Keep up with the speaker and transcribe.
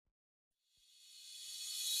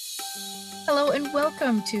Hello and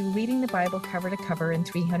welcome to Reading the Bible Cover to Cover in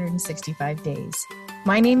 365 Days.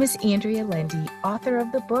 My name is Andrea Lendy, author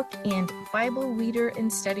of the book and Bible reader and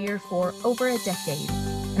studier for over a decade,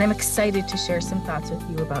 and I'm excited to share some thoughts with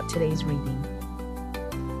you about today's reading.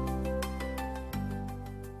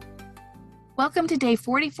 Welcome to day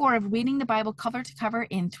 44 of Reading the Bible Cover to Cover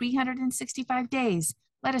in 365 Days.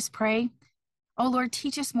 Let us pray. Oh Lord,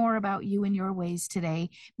 teach us more about you and your ways today.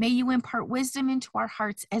 May you impart wisdom into our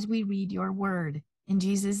hearts as we read your word. In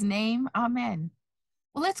Jesus' name, amen.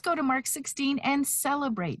 Well, let's go to Mark 16 and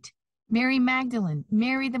celebrate. Mary Magdalene,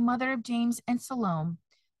 Mary the mother of James and Salome,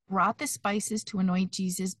 brought the spices to anoint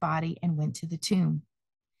Jesus' body and went to the tomb.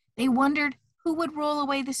 They wondered who would roll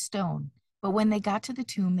away the stone, but when they got to the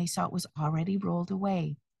tomb, they saw it was already rolled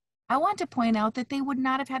away. I want to point out that they would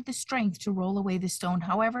not have had the strength to roll away the stone.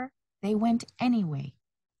 However, they went anyway.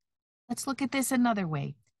 Let's look at this another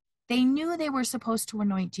way. They knew they were supposed to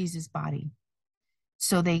anoint Jesus' body.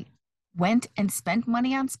 So they went and spent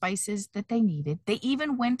money on spices that they needed. They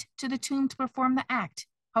even went to the tomb to perform the act.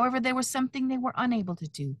 However, there was something they were unable to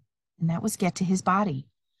do, and that was get to his body.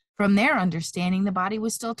 From their understanding, the body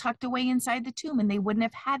was still tucked away inside the tomb, and they wouldn't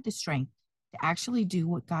have had the strength to actually do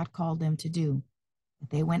what God called them to do. But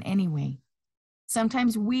they went anyway.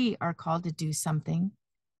 Sometimes we are called to do something,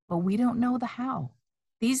 but we don't know the how.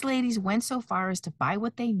 These ladies went so far as to buy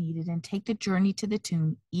what they needed and take the journey to the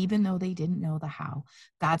tomb, even though they didn't know the how.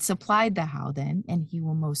 God supplied the how then, and he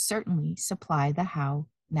will most certainly supply the how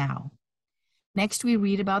now. Next, we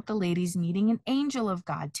read about the ladies meeting an angel of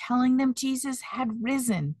God, telling them Jesus had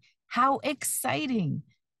risen. How exciting!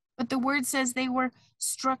 But the word says they were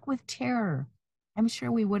struck with terror. I'm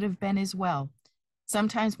sure we would have been as well.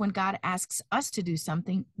 Sometimes when God asks us to do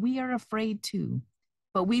something, we are afraid too.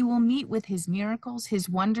 But we will meet with his miracles, his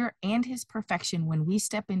wonder, and his perfection when we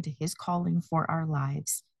step into his calling for our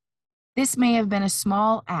lives. This may have been a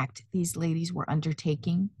small act these ladies were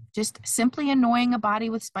undertaking, just simply anointing a body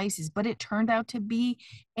with spices, but it turned out to be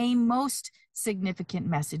a most significant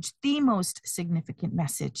message, the most significant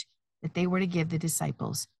message that they were to give the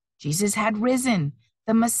disciples. Jesus had risen.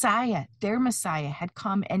 The Messiah, their Messiah, had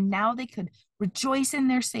come, and now they could rejoice in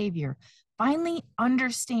their Savior, finally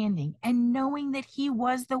understanding and knowing that he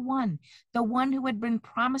was the one who had been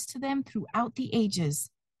promised to them throughout the ages.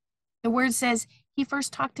 The word says he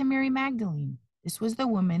first talked to Mary Magdalene. This was the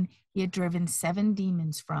woman he had driven 7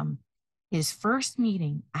 demons from. His first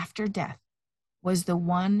meeting after death was the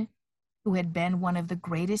one who had been one of the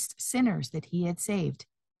greatest sinners that he had saved.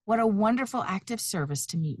 What a wonderful act of service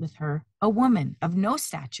to meet with her, a woman of no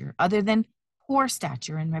stature other than poor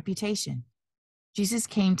stature and reputation. Jesus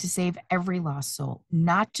came to save every lost soul,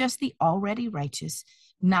 not just the already righteous,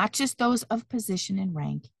 not just those of position and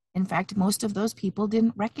rank. In fact, most of those people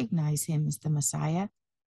didn't recognize him as the Messiah.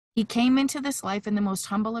 He came into this life in the most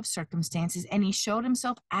humble of circumstances, and he showed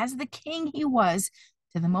himself as the king he was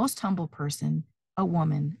to the most humble person, a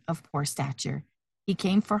woman of poor stature. He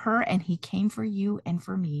came for her, and he came for you and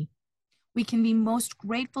for me. We can be most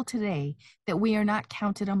grateful today that we are not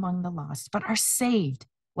counted among the lost, but are saved,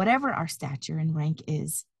 whatever our stature and rank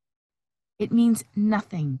is. It means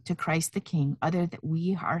nothing to Christ the King other than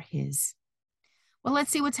we are his. Well,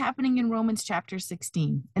 let's see what's happening in Romans chapter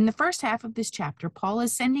 16. In the first half of this chapter, Paul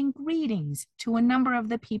is sending greetings to a number of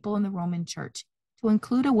the people in the Roman church, to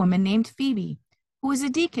include a woman named Phoebe, who is a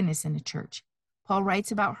deaconess in a church. Paul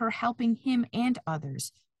writes about her helping him and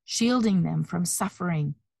others, shielding them from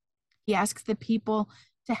suffering. He asks the people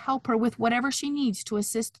to help her with whatever she needs to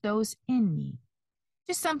assist those in need.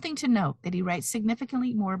 Just something to note that he writes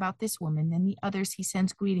significantly more about this woman than the others he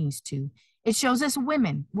sends greetings to. It shows us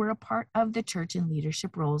women were a part of the church in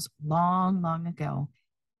leadership roles long, long ago.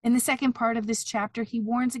 In the second part of this chapter, he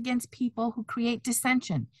warns against people who create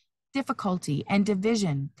dissension, difficulty, and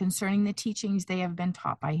division concerning the teachings they have been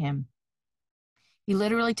taught by him. He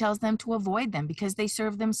literally tells them to avoid them because they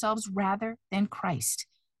serve themselves rather than Christ.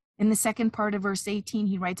 In the second part of verse 18,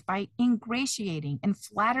 he writes, by ingratiating and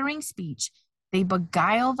flattering speech, they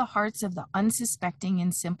beguile the hearts of the unsuspecting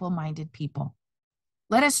and simple-minded people.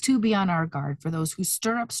 Let us too be on our guard for those who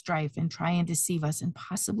stir up strife and try and deceive us and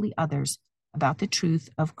possibly others about the truth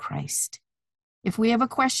of Christ. If we have a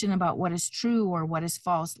question about what is true or what is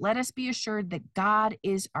false, let us be assured that God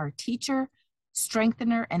is our teacher,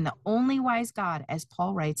 strengthener, and the only wise God, as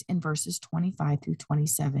Paul writes in verses 25 through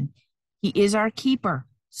 27. He is our keeper,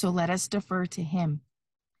 so let us defer to him.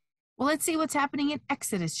 Well, let's see what's happening in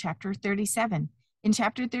Exodus chapter 37. In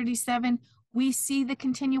chapter 37, we see the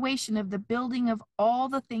continuation of the building of all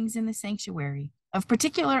the things in the sanctuary. Of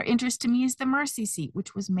particular interest to me is the mercy seat,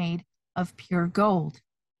 which was made of pure gold.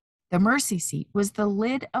 The mercy seat was the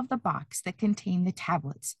lid of the box that contained the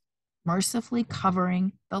tablets, mercifully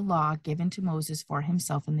covering the law given to Moses for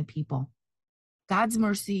himself and the people. God's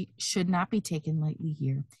mercy should not be taken lightly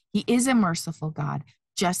here. He is a merciful God,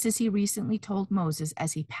 just as he recently told Moses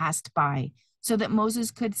as he passed by, so that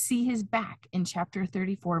Moses could see his back in chapter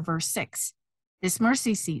 34, verse 6. This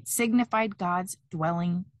mercy seat signified God's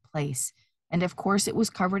dwelling place, and of course it was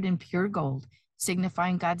covered in pure gold,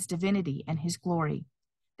 signifying God's divinity and his glory.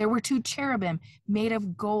 There were 2 cherubim made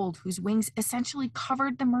of gold whose wings essentially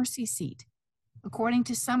covered the mercy seat. According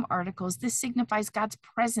to some articles, this signifies God's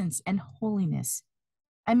presence and holiness.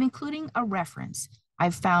 I'm including a reference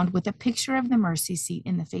I've found with a picture of the mercy seat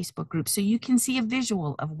in the Facebook group so you can see a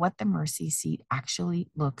visual of what the mercy seat actually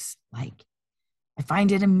looks like. I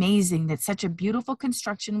find it amazing that such a beautiful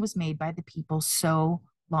construction was made by the people so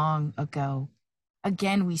long ago.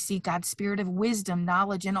 Again, we see God's spirit of wisdom,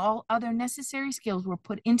 knowledge, and all other necessary skills were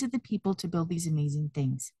put into the people to build these amazing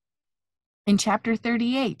things. In chapter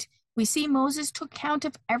 38, we see Moses took count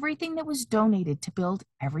of everything that was donated to build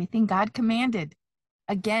everything God commanded.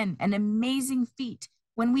 Again, an amazing feat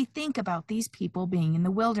when we think about these people being in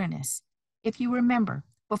the wilderness. If you remember,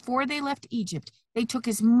 before they left Egypt, they took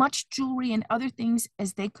as much jewelry and other things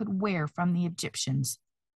as they could wear from the Egyptians.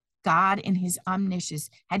 God, in his omniscience,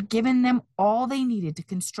 had given them all they needed to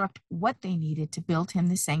construct what they needed to build him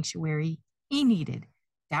the sanctuary he needed,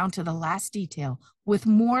 down to the last detail, with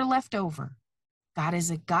more left over. God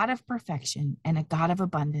is a God of perfection and a God of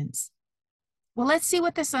abundance. Well, let's see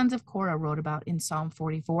what the sons of Korah wrote about in Psalm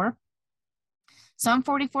 44. Psalm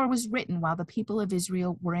 44 was written while the people of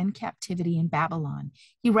Israel were in captivity in Babylon.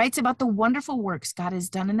 He writes about the wonderful works God has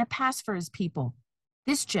done in the past for his people.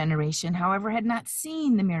 This generation, however, had not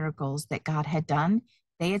seen the miracles that God had done.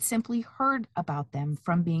 They had simply heard about them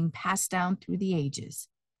from being passed down through the ages.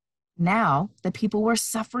 Now, the people were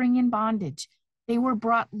suffering in bondage. They were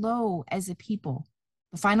brought low as a people.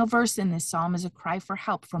 The final verse in this psalm is a cry for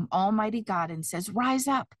help from Almighty God and says, "Rise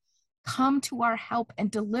up, come to our help and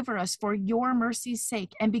deliver us for your mercy's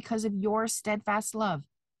sake and because of your steadfast love."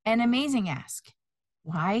 An amazing ask.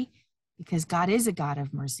 Why? Because God is a God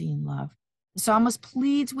of mercy and love. The psalmist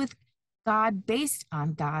pleads with God based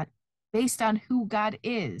on who God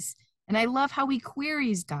is. And I love how he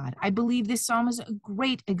queries God. I believe this psalm is a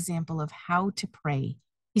great example of how to pray.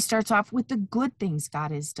 He starts off with the good things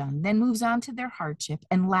God has done, then moves on to their hardship,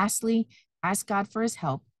 and lastly, asks God for his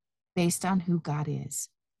help based on who God is.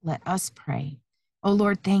 Let us pray. Oh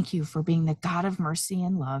Lord, thank you for being the God of mercy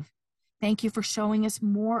and love. Thank you for showing us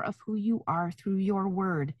more of who you are through your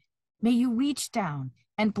word. May you reach down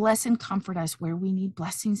and bless and comfort us where we need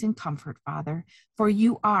blessings and comfort, Father, for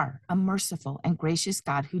you are a merciful and gracious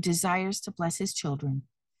God who desires to bless his children.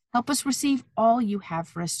 Help us receive all you have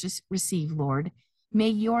for us to receive, Lord. May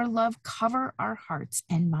your love cover our hearts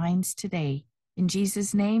and minds today. In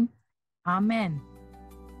Jesus' name, amen.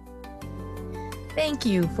 Thank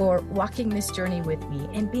you for walking this journey with me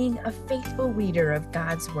and being a faithful reader of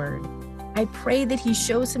God's word. I pray that he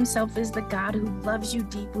shows himself as the God who loves you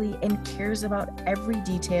deeply and cares about every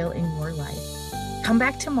detail in your life. Come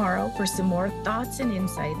back tomorrow for some more thoughts and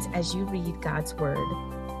insights as you read God's word.